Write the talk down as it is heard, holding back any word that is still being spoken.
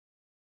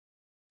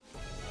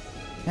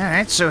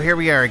Alright, so here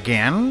we are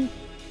again.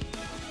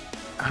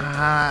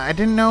 I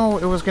didn't know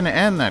it was gonna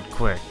end that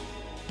quick.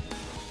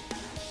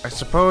 I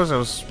suppose I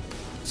was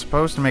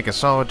supposed to make a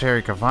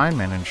solitary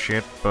confinement and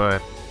shit,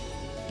 but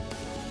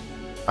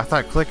I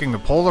thought clicking the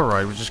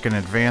Polaroid was just gonna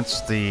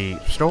advance the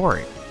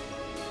story.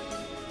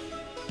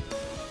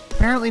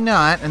 Apparently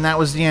not, and that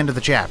was the end of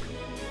the chapter.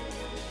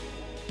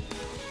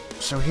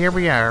 So here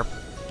we are,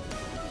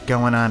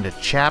 going on to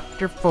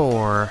Chapter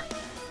 4,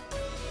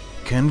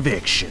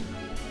 Conviction.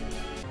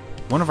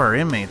 One of our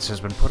inmates has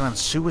been put on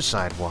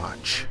suicide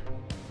watch.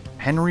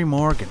 Henry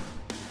Morgan,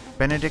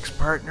 Benedict's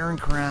partner in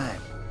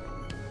crime.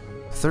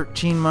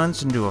 13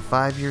 months into a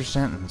 5-year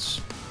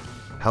sentence.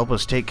 Help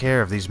us take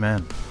care of these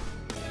men.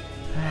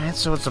 Alright,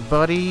 so it's a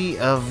buddy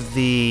of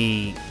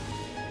the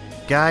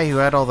guy who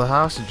had all the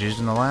hostages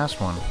in the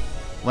last one.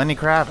 Lenny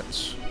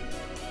Kravitz.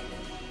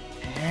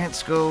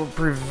 Let's go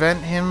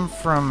prevent him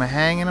from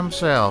hanging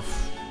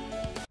himself.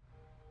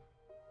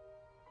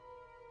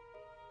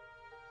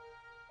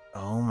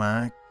 Oh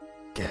my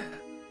God.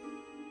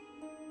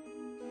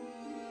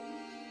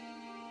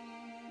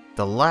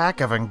 The lack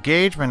of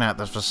engagement at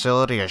this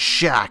facility is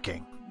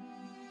shocking.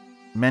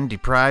 Men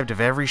deprived of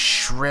every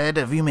shred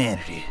of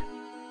humanity.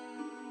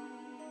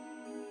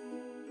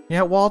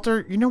 Yeah,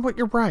 Walter, you know what?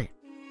 You're right.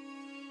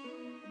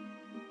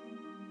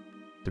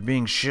 They're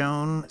being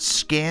shown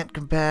scant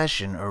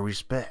compassion or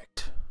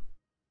respect.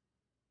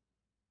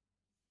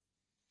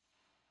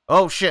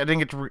 Oh shit, I didn't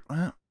get to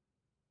huh?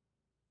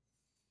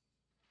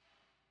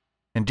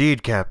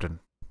 Indeed, Captain.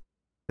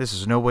 This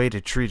is no way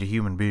to treat a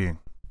human being.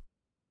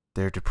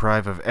 They're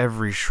deprived of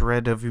every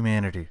shred of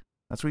humanity.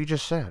 That's what you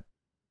just said.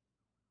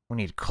 We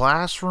need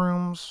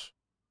classrooms,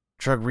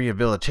 drug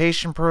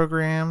rehabilitation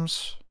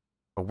programs,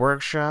 a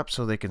workshop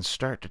so they can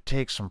start to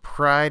take some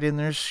pride in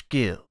their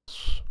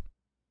skills.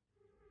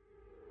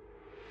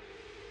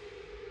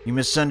 You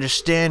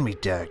misunderstand me,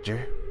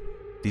 Doctor.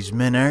 These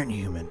men aren't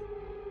human.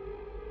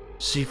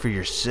 See for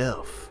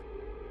yourself.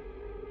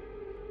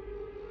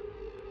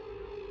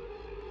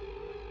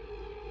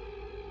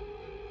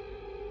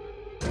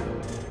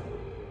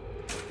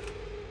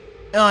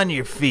 On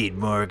your feet,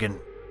 Morgan.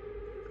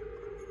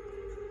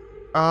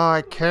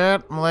 I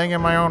can't. I'm laying in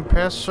my own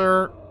piss,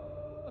 sir.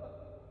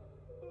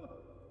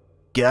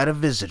 Got a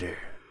visitor.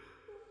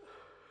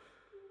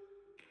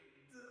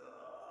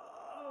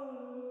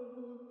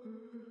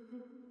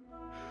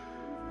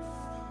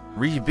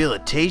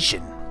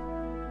 Rehabilitation?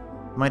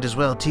 Might as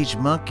well teach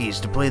monkeys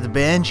to play the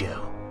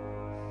banjo.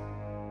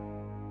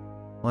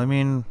 Well, I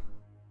mean,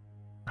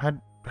 how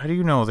do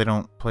you know they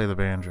don't play the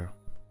banjo?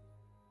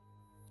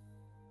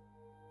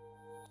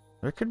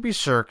 There could be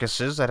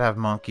circuses that have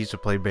monkeys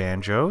that play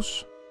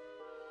banjos.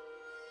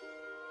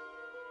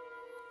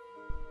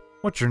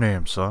 What's your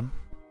name, son?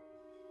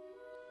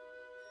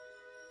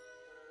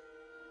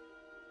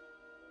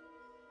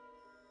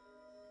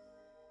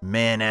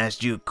 Man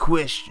asked you a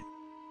question.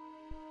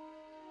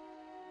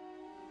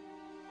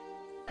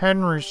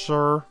 Henry,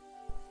 sir.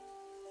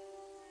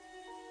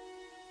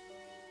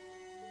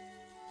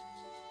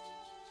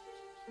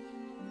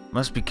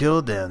 Must be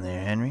cold down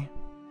there, Henry.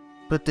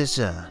 Put this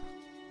on.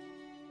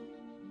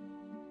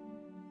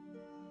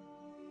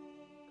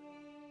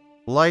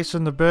 Lice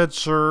in the bed,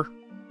 sir.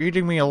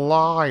 Eating me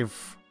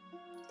alive.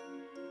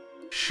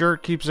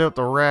 Shirt keeps out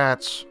the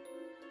rats.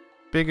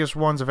 Biggest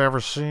ones I've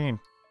ever seen.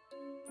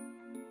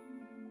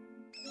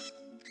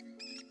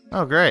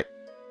 Oh, great.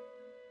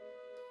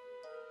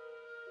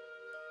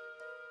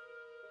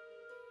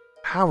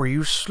 How are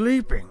you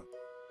sleeping?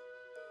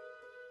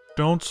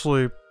 Don't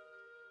sleep.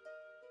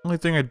 Only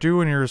thing I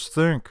do in here is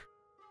think.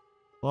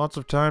 Lots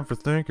of time for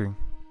thinking.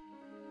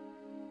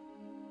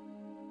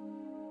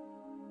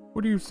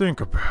 What do you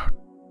think about?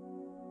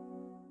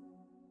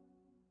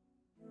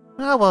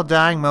 Oh, well,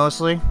 dying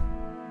mostly.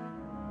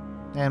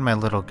 And my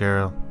little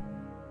girl.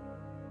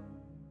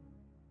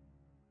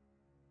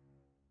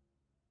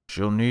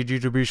 She'll need you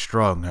to be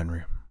strong,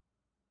 Henry.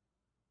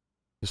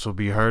 This will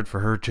be hard for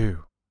her,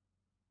 too.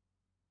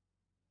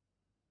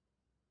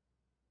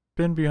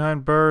 Been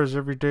behind bars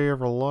every day of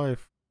her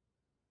life.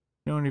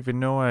 You don't even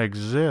know I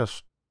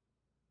exist.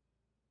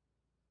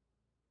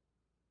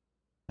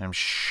 I'm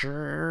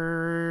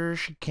sure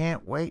she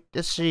can't wait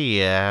to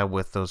see ya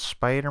with those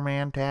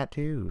Spider-Man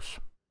tattoos.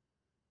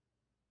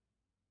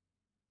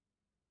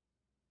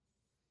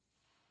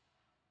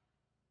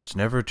 It's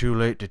never too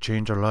late to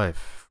change a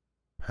life,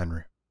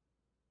 Henry.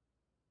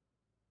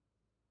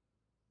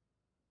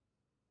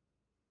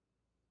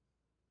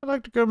 I'd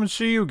like to come and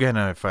see you again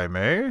if I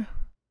may.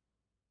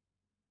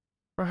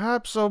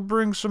 Perhaps I'll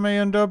bring some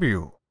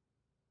A&W.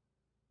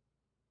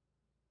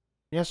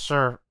 Yes,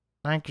 sir.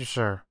 Thank you,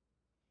 sir.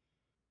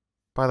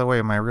 By the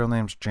way, my real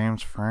name's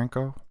James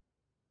Franco.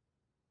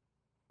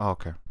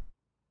 Okay.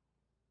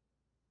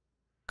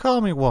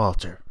 Call me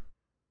Walter.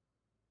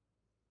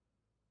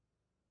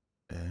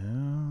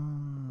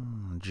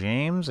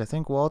 James, I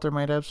think Walter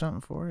might have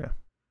something for you.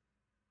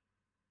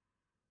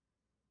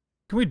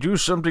 Can we do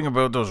something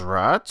about those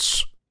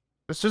rats?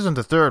 This isn't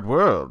the third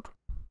world.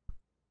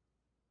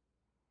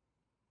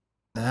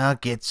 I'll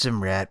get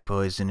some rat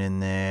poison in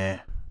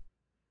there.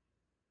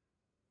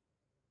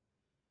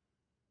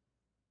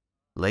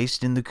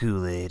 Laced in the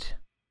Kool-Aid.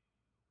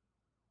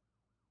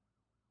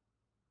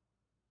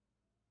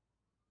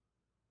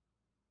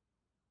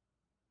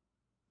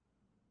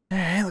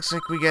 Alright, looks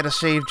like we gotta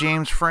save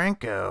James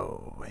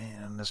Franco.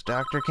 And this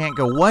doctor can't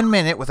go 1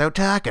 minute without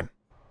talking.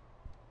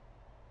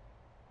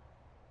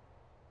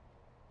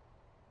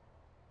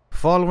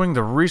 Following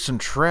the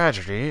recent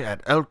tragedy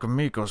at El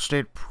Camino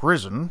State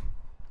Prison,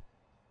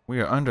 we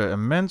are under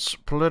immense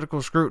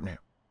political scrutiny.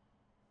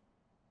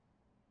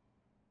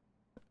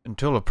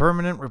 Until a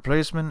permanent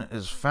replacement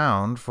is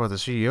found for the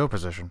CEO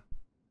position,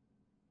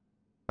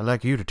 I'd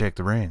like you to take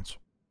the reins.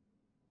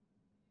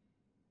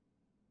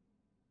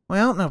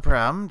 Well, no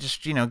problem.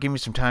 Just, give me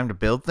some time to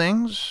build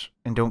things.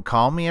 And don't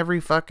call me every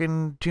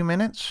fucking 2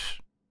 minutes,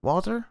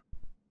 Walter.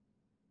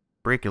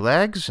 Break your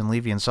legs and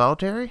leave you in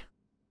solitary?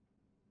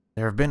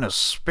 There have been a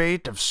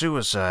spate of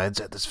suicides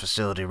at this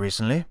facility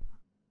recently.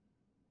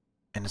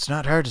 And it's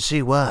not hard to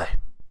see why.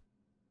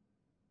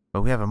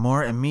 But we have a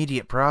more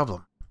immediate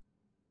problem.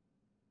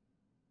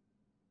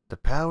 The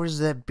powers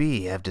that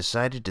be have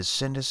decided to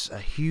send us a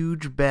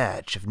huge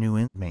batch of new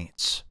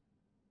inmates.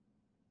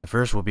 The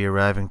first will be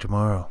arriving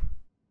tomorrow.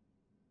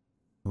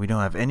 We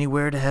don't have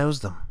anywhere to house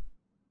them.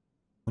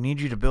 We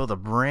need you to build a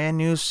brand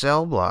new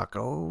cell block.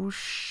 Oh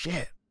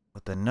shit.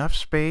 With enough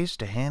space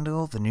to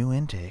handle the new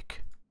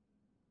intake.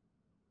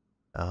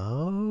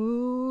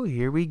 Oh,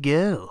 here we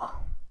go.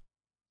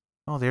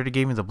 Oh, they already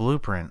gave me the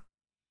blueprint.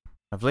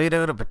 I've laid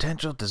out a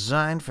potential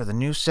design for the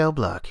new cell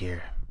block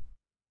here.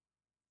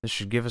 This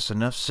should give us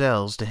enough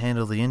cells to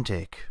handle the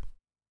intake.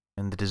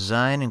 And the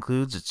design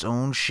includes its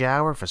own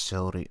shower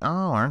facility.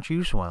 Oh, aren't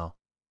you swell?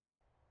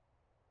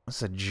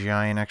 That's a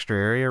giant extra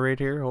area right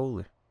here.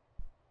 Holy.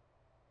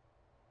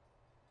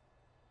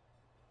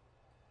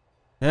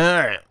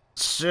 Alright,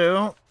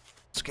 so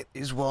let's get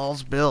these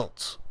walls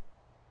built.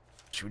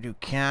 Should we do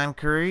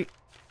concrete?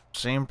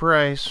 Same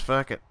price,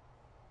 fuck it.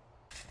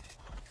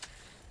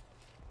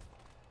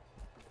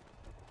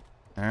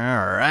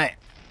 Alright,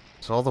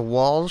 so all the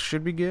walls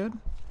should be good.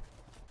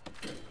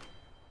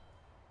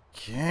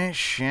 Okay,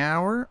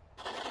 shower.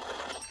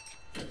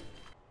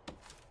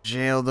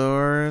 Jail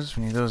doors,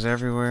 we need those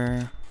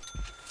everywhere.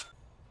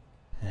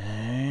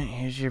 Alright,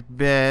 here's your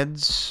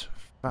beds.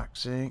 For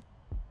fuck's sake.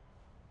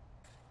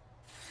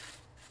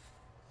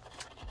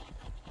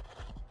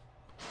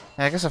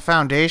 I guess a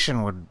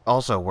foundation would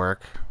also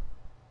work.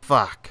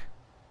 Fuck.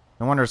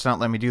 No wonder it's not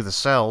letting me do the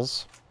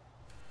cells.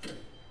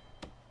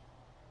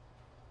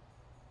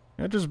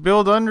 Yeah, just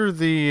build under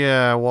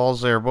the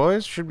walls there,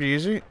 boys. Should be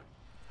easy.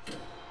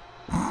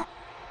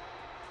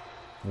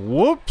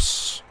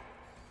 Whoops.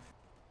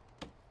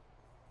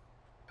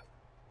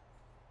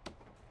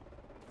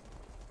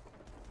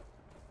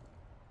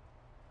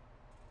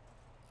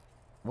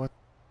 What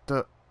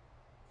the...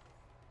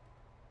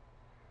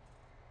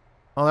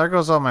 Oh, there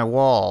goes all my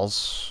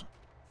walls.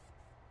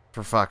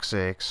 For fuck's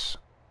sakes.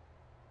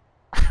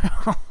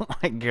 Oh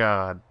my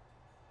god.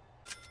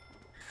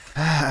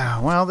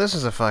 Well, this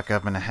is a fuck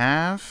up and a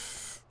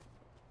half.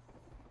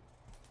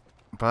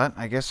 But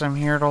I guess I'm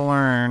here to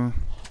learn.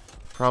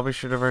 Probably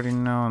should have already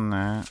known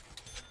that.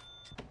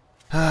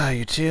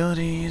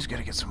 Utilities,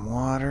 gotta get some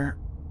water.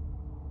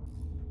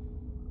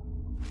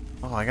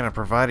 Oh, I gotta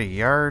provide a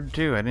yard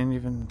too. I didn't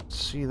even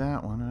see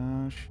that one.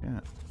 Oh,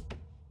 shit.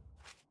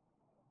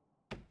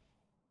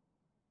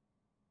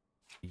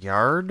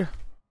 Yard?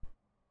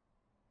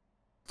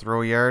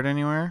 Throw a yard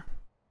anywhere?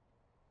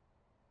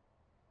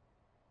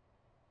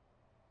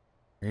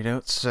 Right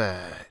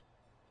outside.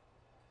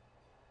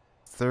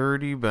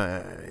 30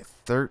 by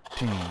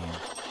 13.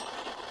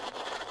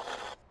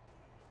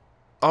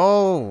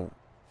 Oh!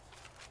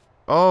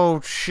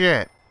 Oh,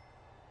 shit.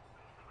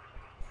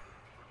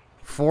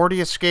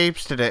 40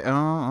 escapes today.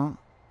 Oh.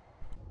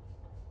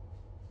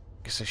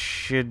 Guess I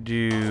should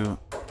do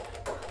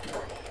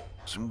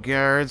some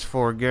guards.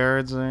 4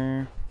 guards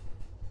there.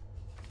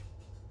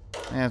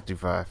 Let's do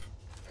 5.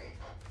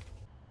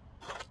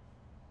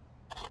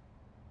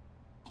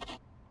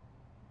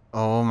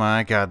 Oh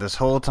my god, this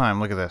whole time,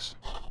 look at this.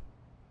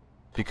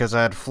 Because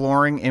I had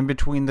flooring in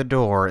between the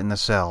door and the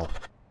cell.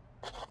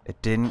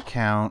 It didn't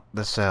count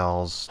the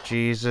cells.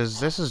 Jesus,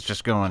 this is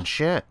just going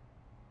shit.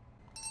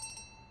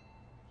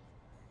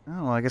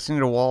 Oh, well, I guess I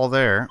need a wall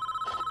there.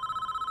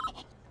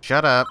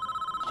 Shut up.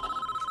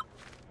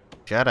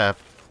 Shut up.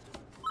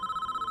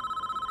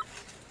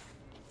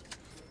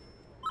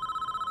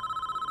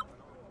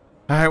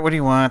 Alright, what do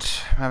you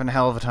want? I'm having a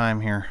hell of a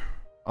time here.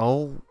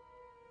 Oh.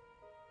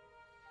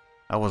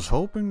 I was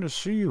hoping to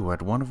see you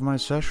at one of my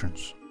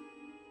sessions.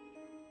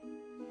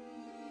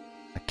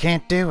 I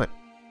can't do it.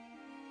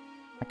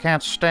 I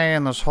can't stay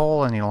in this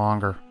hole any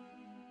longer.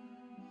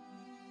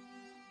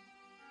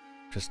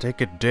 Just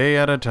take it day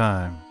at a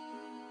time.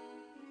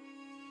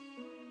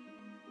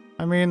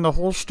 I mean, the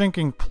whole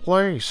stinking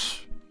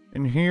place.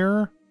 In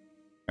here.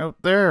 Out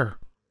there.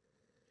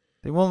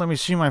 They won't let me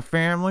see my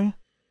family.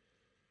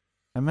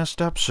 I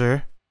messed up,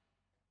 sir.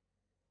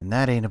 And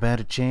that ain't about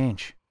to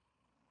change.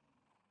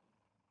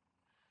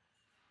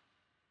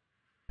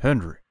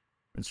 Henry,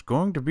 it's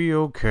going to be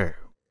okay.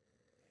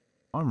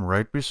 I'm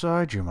right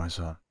beside you, my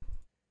son.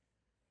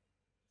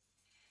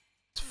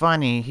 It's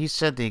funny, he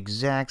said the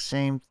exact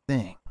same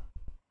thing.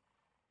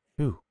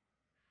 Who?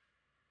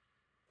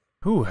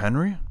 Who,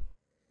 Henry?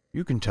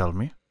 You can tell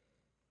me.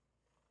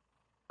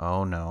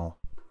 Oh no.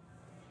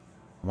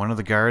 One of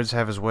the guards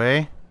have his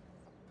way?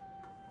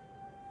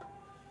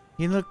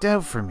 He looked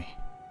out for me.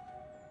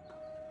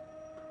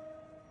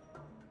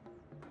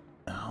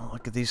 Oh,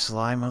 look at these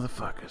sly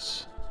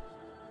motherfuckers.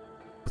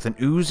 With an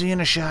Uzi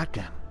and a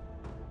shotgun.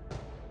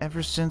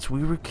 Ever since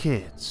we were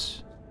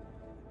kids.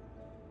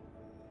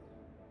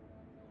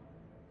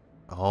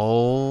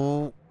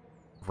 Oh,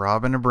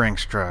 robbing a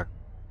Brinks truck.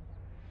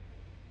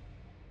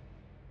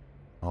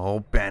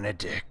 Oh,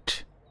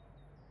 Benedict.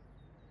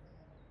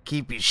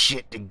 Keep your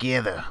shit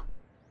together.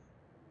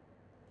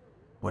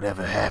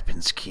 Whatever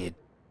happens, kid.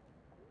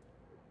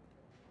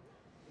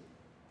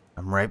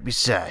 I'm right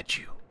beside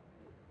you.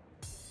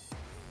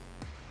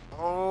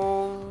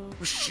 Oh,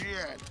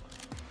 shit.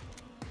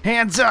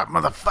 Hands up,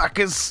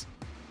 motherfuckers!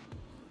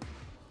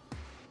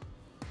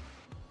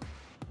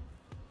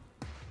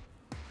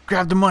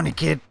 Grab the money,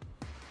 kid.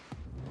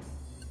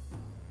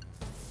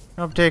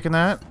 I'm taking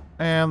that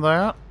and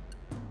that.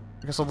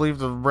 I guess I'll leave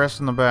the rest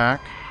in the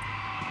back.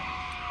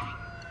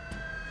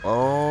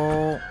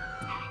 Oh.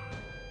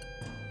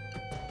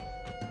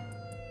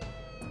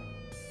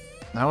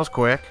 That was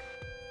quick.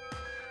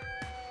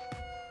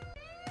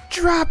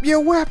 Drop your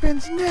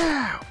weapons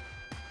now!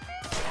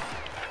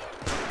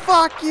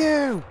 Fuck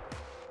you!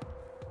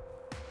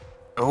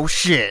 Oh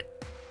shit.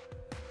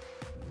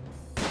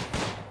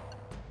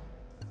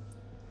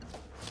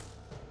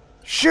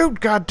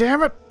 Shoot,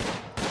 goddammit!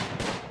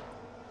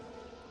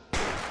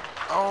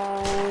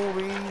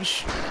 Holy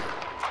shit.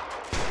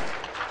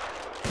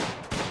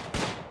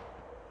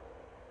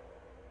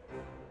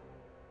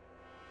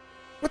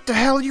 What the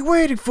hell are you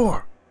waiting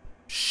for?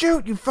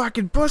 Shoot, you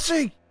fucking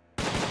pussy!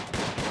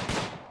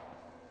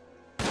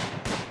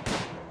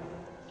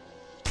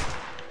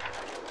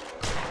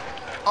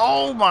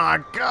 Oh my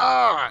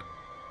god!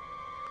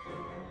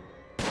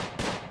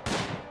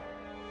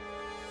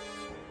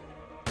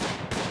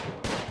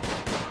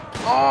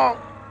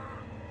 Oh!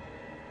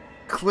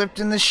 Clipped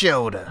in the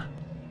shoulder.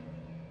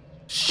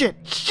 Shit,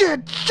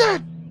 shit,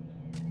 shit!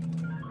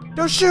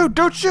 Don't shoot,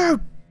 don't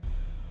shoot!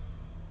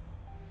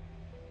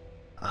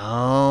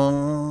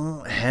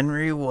 Oh,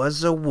 Henry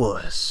was a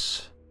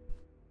wuss.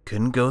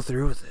 Couldn't go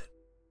through with it.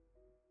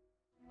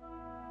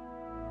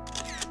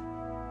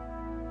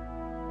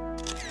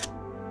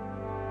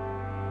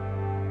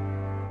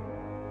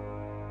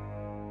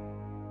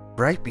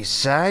 Right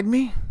beside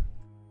me?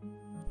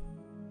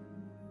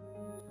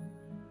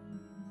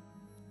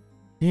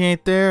 He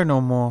ain't there no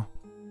more.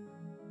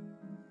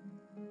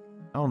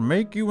 I'll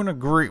make you an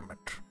agreement.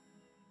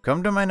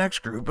 Come to my next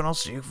group and I'll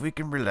see if we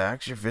can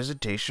relax your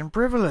visitation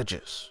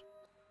privileges.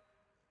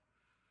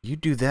 You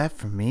do that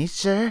for me,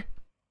 sir?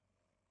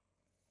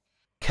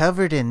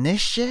 Covered in this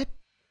shit?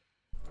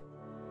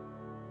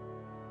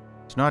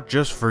 It's not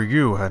just for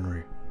you,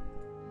 Henry.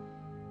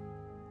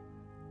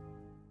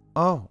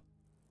 Oh.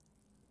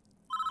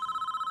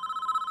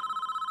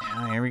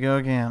 Now, here we go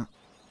again.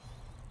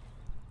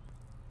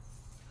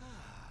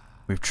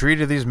 We've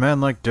treated these men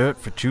like dirt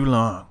for too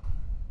long.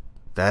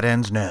 That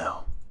ends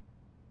now.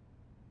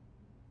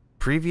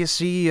 Previous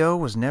CEO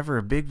was never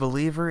a big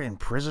believer in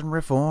prison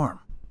reform.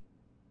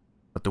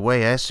 But the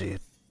way I see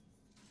it,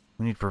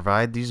 we need to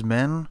provide these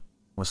men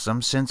with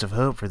some sense of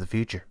hope for the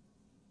future.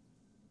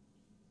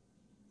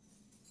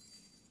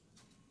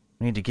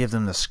 We need to give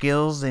them the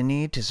skills they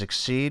need to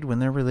succeed when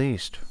they're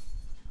released.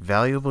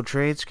 Valuable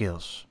trade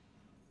skills.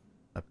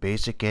 A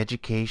basic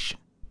education.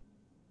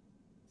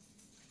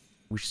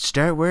 We should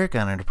start work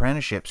on an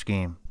apprenticeship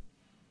scheme.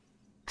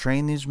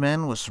 Train these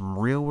men with some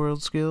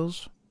real-world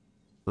skills,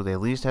 so they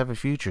at least have a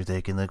future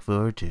they can look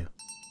forward to.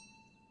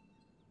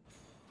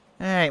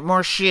 Alright,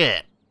 more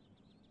shit.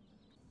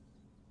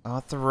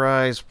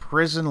 Authorize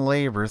prison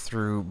labor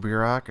through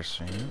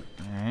bureaucracy.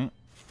 Alright.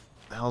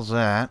 The hell's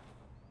that?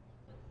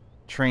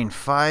 Train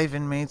 5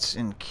 inmates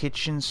in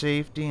kitchen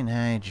safety and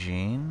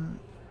hygiene.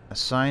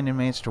 Assign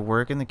inmates to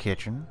work in the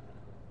kitchen.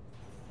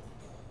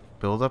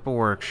 Build up a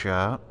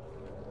workshop.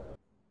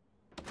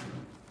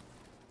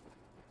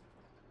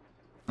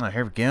 Oh,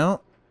 here we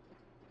go.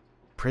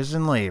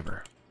 Prison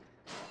labor.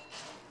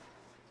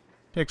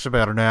 Takes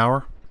about an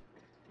hour.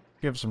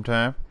 Give some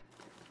time.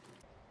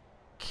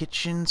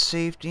 Kitchen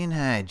safety and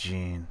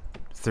hygiene.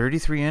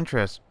 33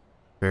 interests.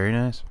 Very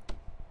nice.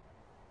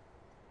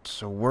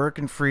 So work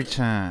and free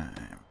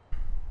time.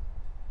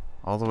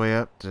 All the way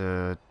up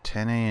to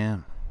 10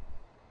 a.m.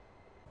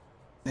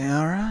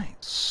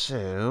 Alright,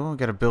 so we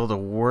gotta build a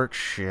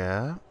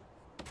workshop.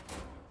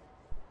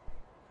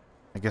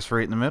 I guess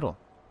right in the middle.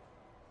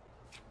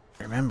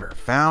 Remember,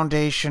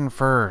 foundation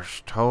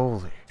first.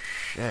 Holy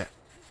shit.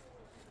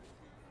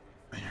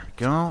 There we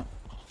go.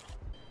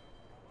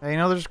 Hey, you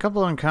know, there's a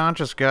couple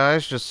unconscious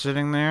guys just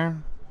sitting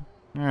there.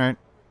 Alright.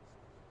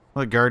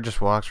 Well, the guard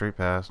just walks right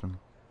past him.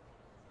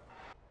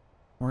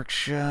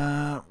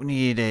 Workshop. We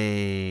need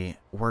a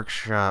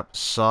workshop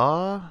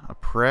saw, a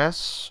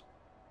press,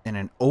 and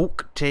an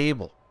oak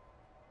table.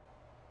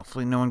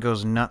 Hopefully no one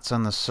goes nuts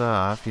on the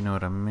saw, if you know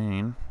what I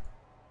mean.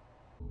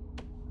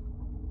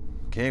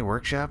 Okay,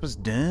 workshop is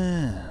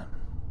done.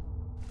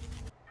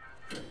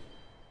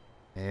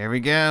 There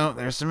we go.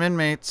 There's some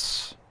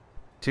inmates.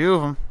 2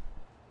 of them.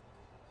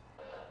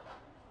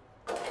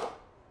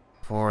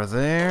 4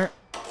 there.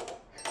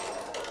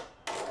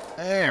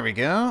 There we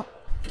go.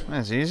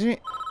 That's easy.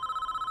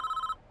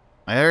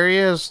 There he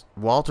is,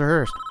 Walter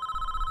Hurst.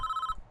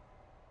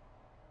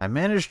 I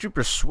managed to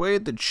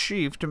persuade the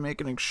chief to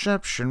make an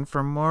exception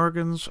for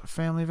Morgan's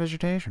family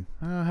vegetation.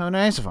 Oh, how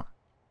nice of him.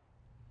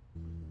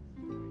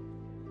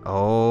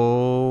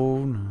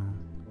 Oh, no.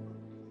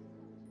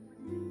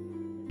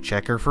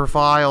 Check her for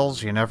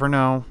files, you never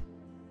know.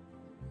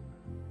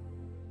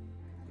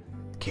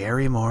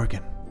 Carrie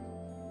Morgan.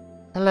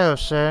 Hello,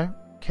 sir.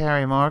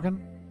 Carrie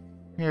Morgan.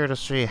 Here to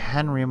see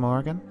Henry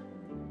Morgan.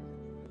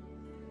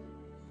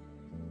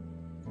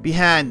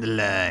 Behind the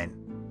line.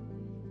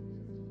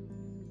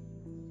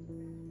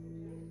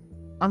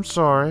 I'm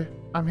sorry.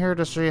 I'm here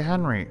to see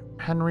Henry.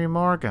 Henry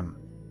Morgan.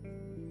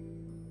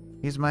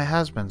 He's my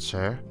husband,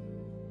 sir.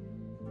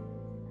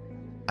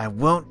 I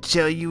won't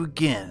tell you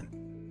again.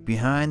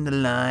 Behind the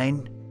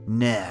line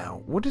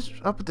now. What is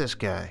up with this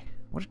guy?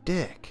 What a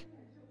dick.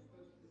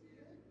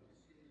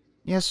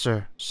 Yes,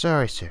 sir.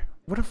 Sorry, sir.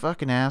 What a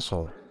fucking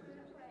asshole.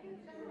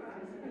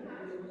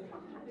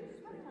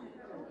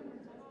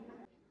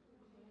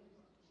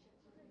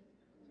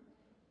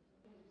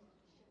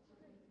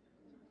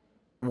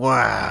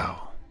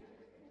 Wow.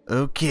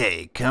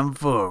 Okay, come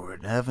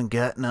forward. I haven't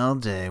gotten all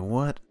day.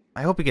 What?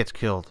 I hope he gets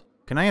killed.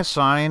 Can I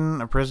assign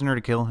a prisoner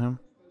to kill him?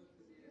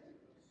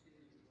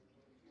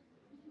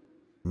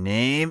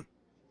 Name?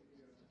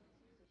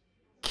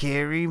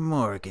 Carrie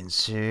Morgan,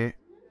 sir.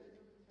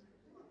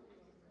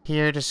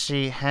 Here to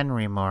see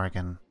Henry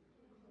Morgan.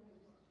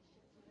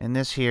 And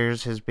this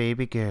here's his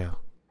baby girl.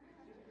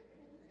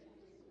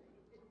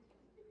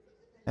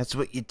 That's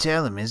what you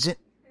tell him, is it?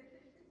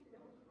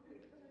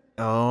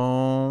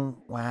 Oh,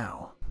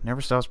 wow.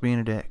 Never stops being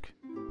a dick.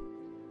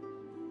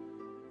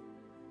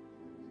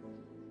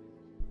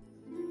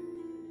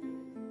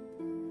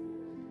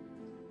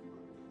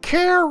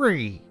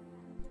 Carrie!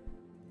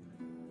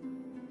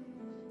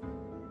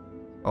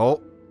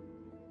 Oh.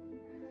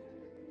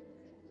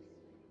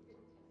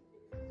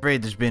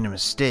 Afraid there's been a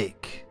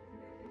mistake.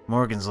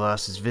 Morgan's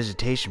lost his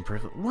visitation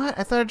privilege. What?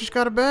 I thought I just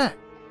got it back.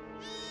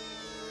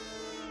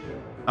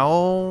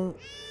 Oh.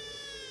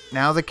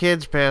 Now the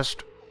kid's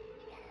pissed.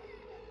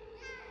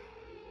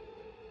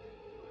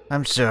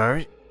 I'm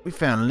sorry. We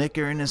found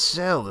liquor in his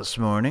cell this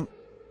morning.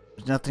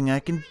 There's nothing I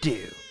can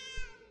do.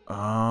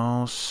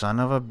 Oh, son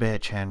of a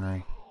bitch,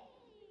 Henry.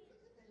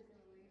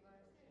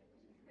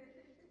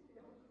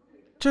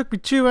 Took me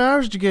 2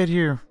 hours to get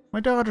here. My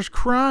daughter's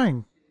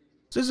crying.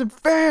 This isn't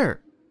fair.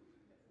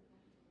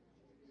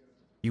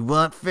 You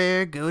want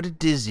fair? Go to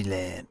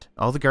Disneyland.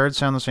 All the guards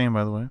sound the same,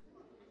 by the way.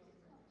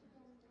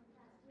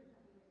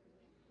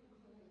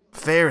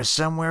 Fair is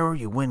somewhere where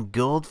you win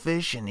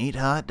goldfish and eat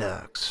hot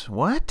dogs.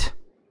 What?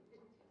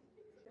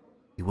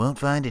 You won't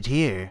find it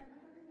here.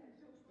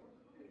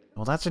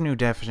 Well, that's a new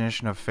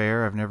definition of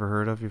fair I've never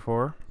heard of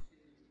before.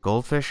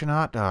 Goldfish and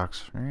hot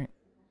dogs. All right.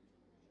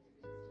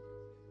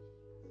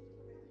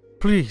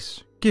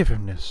 Please, give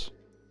him this.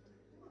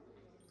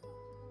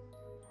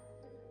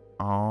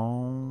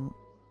 Oh.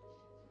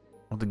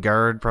 Well, the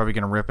guard probably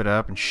gonna rip it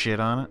up and shit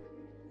on it.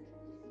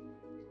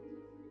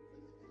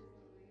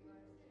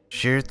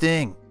 Sure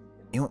thing.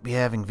 You won't be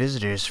having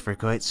visitors for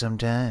quite some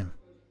time.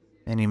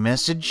 Any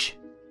message?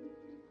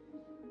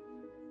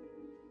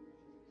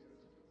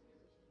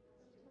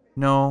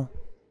 No.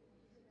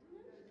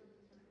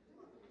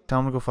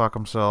 Tell him to go fuck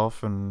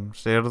himself and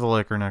stay out of the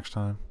liquor next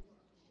time.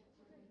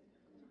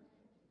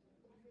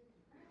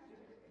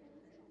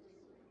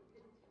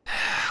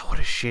 What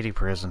a shitty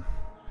prison.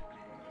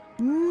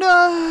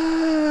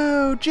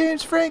 No!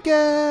 James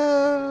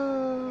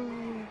Franco!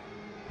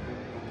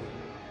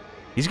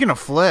 He's gonna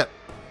flip.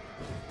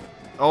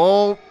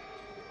 Oh.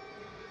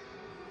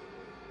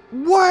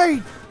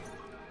 Wait!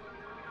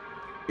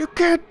 You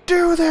can't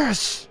do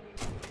this!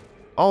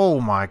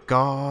 Oh my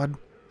god.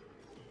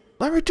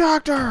 Let me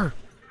talk to her!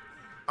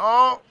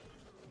 Oh.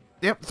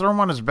 Yep, throw him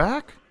on his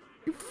back?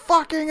 You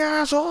fucking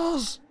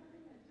assholes!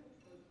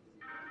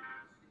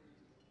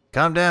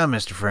 Calm down,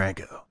 Mr.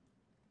 Franco.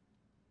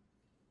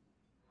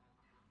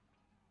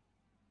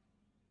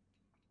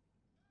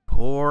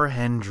 Poor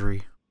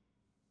Hendry.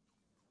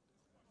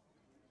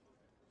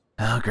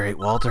 Oh great,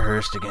 Walter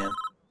Hurst again.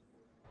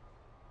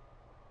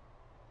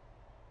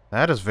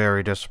 That is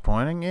very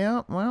disappointing.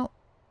 Yeah, well.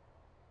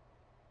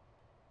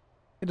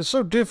 It is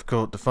so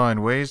difficult to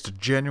find ways to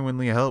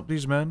genuinely help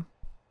these men.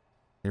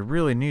 They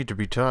really need to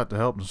be taught to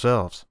help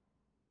themselves.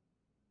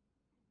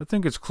 I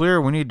think it's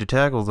clear we need to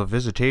tackle the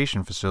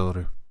visitation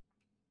facility.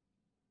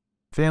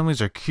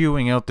 Families are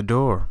queuing out the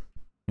door,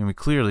 and we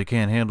clearly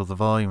can't handle the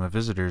volume of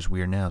visitors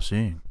we are now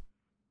seeing.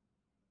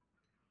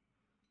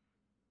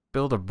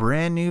 build a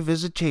brand new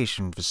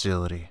visitation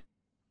facility.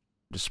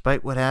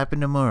 Despite what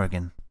happened to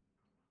Morgan,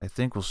 I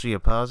think we'll see a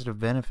positive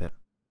benefit.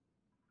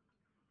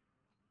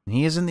 And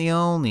he isn't the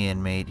only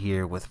inmate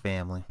here with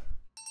family.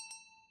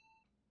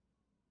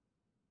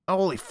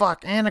 Holy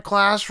fuck, and a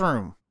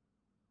classroom!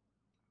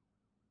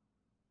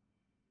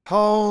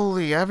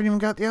 Holy, I haven't even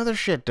got the other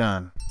shit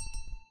done.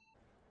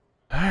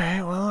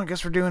 Alright, well, I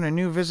guess we're doing a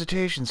new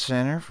visitation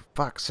center, for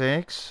fuck's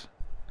sakes.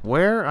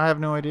 Where? I have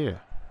no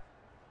idea.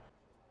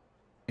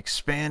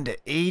 Expand to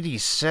 80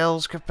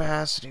 cells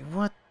capacity.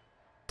 What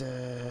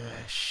the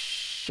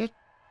shit?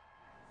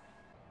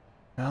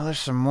 Well, there's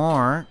some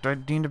more. Do I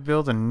need to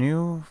build a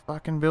new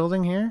fucking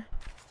building here?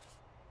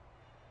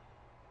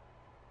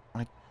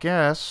 I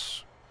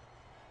guess.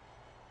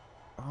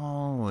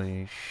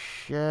 Holy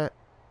shit.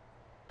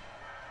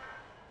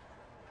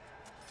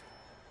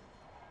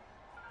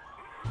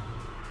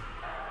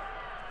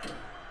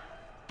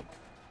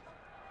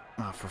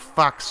 Oh, for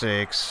fuck's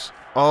sakes.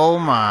 Oh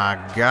my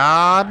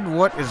god,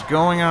 what is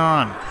going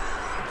on?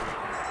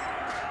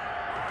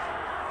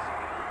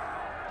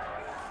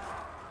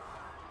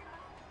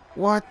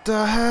 What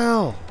the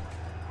hell?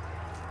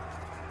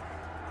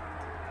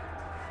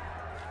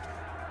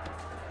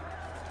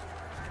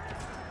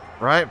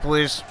 Right,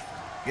 please.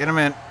 Get him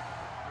in.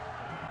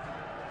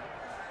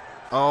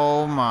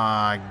 Oh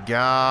my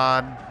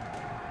god.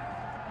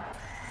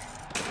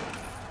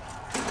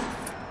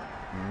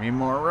 Give me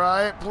more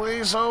riot,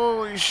 please.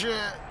 Holy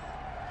shit.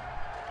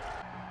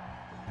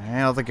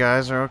 Well, the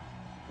guys are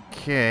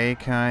okay,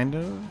 kind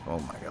of. Oh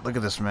my god, look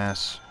at this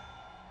mess.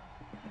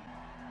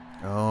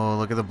 Oh,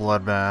 look at the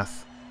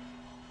bloodbath.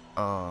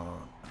 Oh,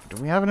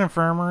 do we have an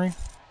infirmary?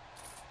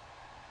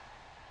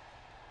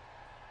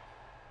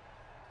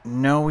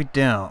 No, we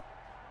don't.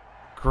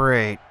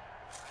 Great.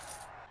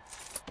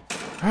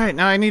 Alright,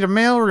 now I need a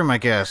mailroom, I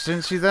guess.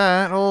 Didn't see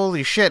that.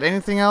 Holy shit,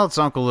 anything else,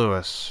 Uncle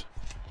Lewis?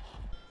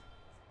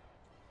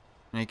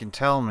 You can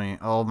tell me.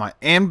 Oh my,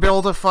 and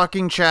build a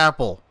fucking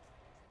chapel.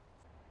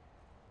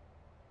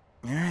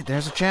 Alright,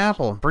 there's a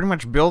chapel. I'm pretty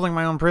much building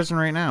my own prison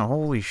right now.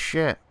 Holy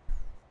shit.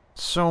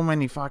 So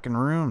many fucking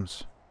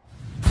rooms.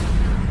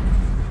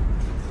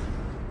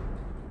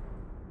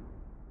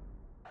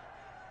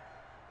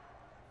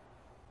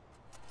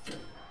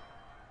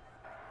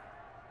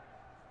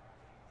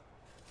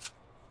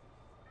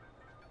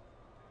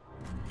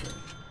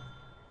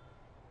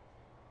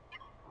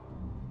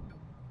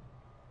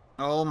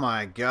 Oh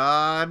my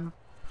god.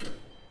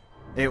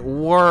 It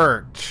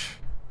worked.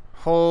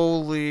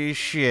 Holy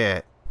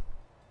shit.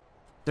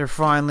 They're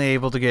finally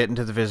able to get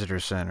into the visitor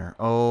center.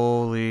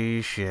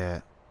 Holy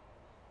shit.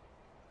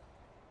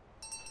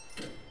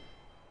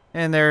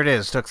 And there it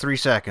is. Took 3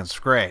 seconds.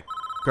 Great.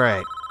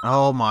 Great.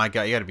 Oh my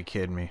god. You gotta be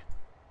kidding me.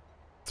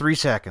 3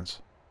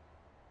 seconds.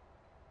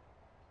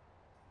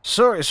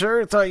 Sorry,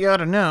 sir. Thought you ought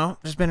to know.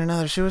 There's been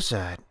another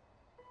suicide.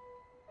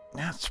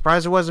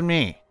 Surprised it wasn't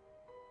me.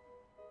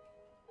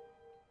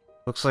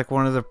 Looks like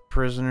one of the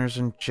prisoners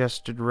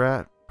ingested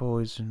rat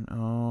poison.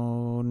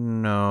 Oh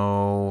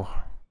no.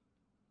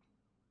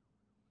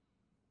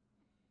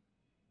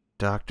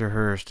 Dr.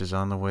 Hurst is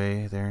on the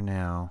way there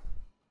now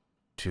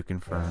to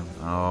confirm.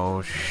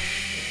 Oh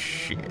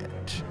shit.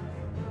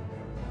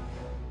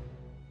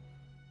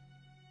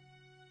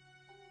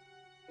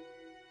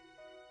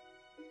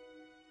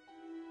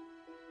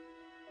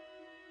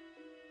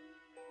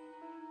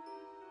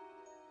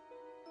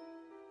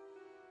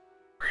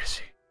 Where is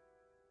he?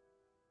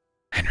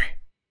 Henry.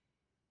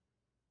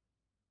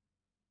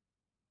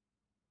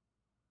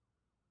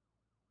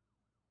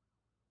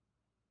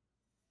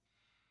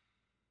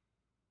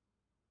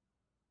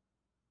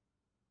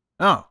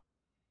 Oh.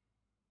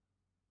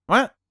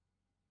 What?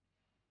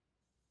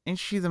 Ain't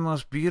she the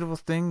most beautiful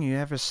thing you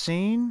ever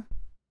seen?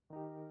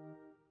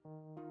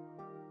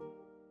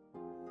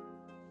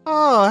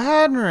 Oh,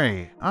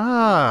 Henry.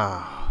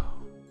 Ah.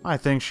 I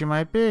think she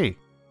might be.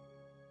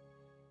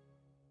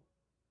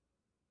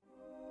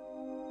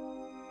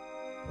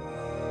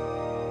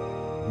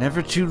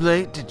 Never too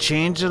late to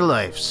change a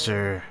life,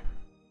 sir.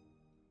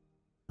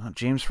 Oh,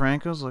 James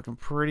Franco's looking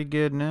pretty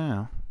good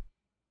now.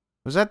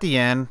 Was that the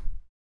end?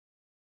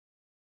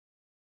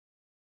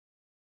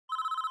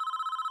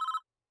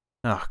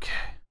 Okay.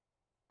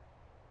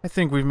 I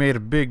think we've made a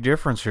big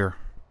difference here.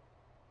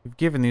 We've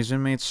given these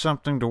inmates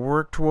something to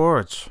work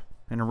towards,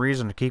 and a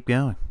reason to keep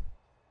going.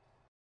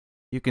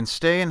 You can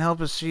stay and help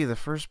us see the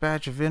first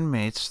batch of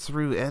inmates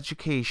through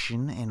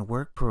education and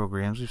work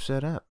programs we've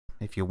set up,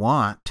 if you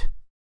want.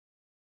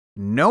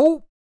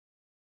 Nope.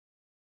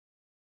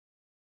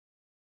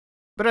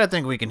 But I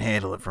think we can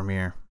handle it from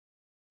here.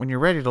 When you're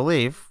ready to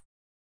leave,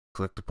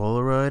 click the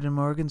Polaroid in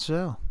Morgan's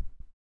cell.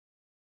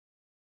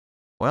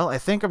 Well, I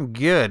think I'm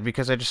good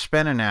because I just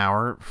spent an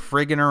hour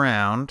friggin'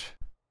 around.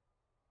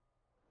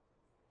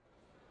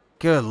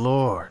 Good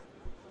lord.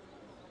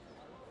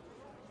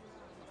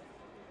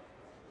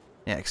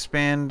 Yeah,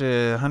 expand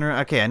to 100.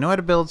 Okay, I know how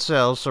to build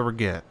cells, so we're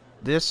good.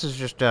 This is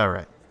just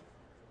alright.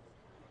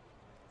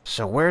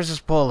 So where's this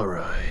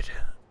Polaroid?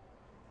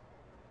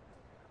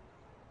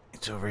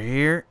 It's over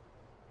here.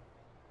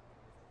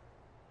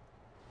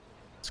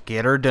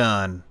 get her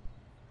done.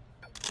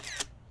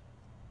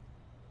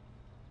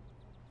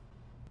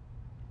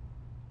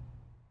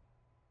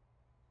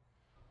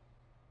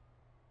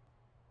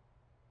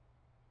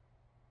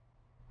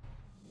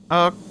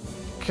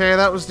 Okay,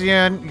 that was the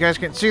end. You guys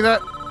can see that?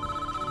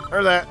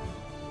 Or that?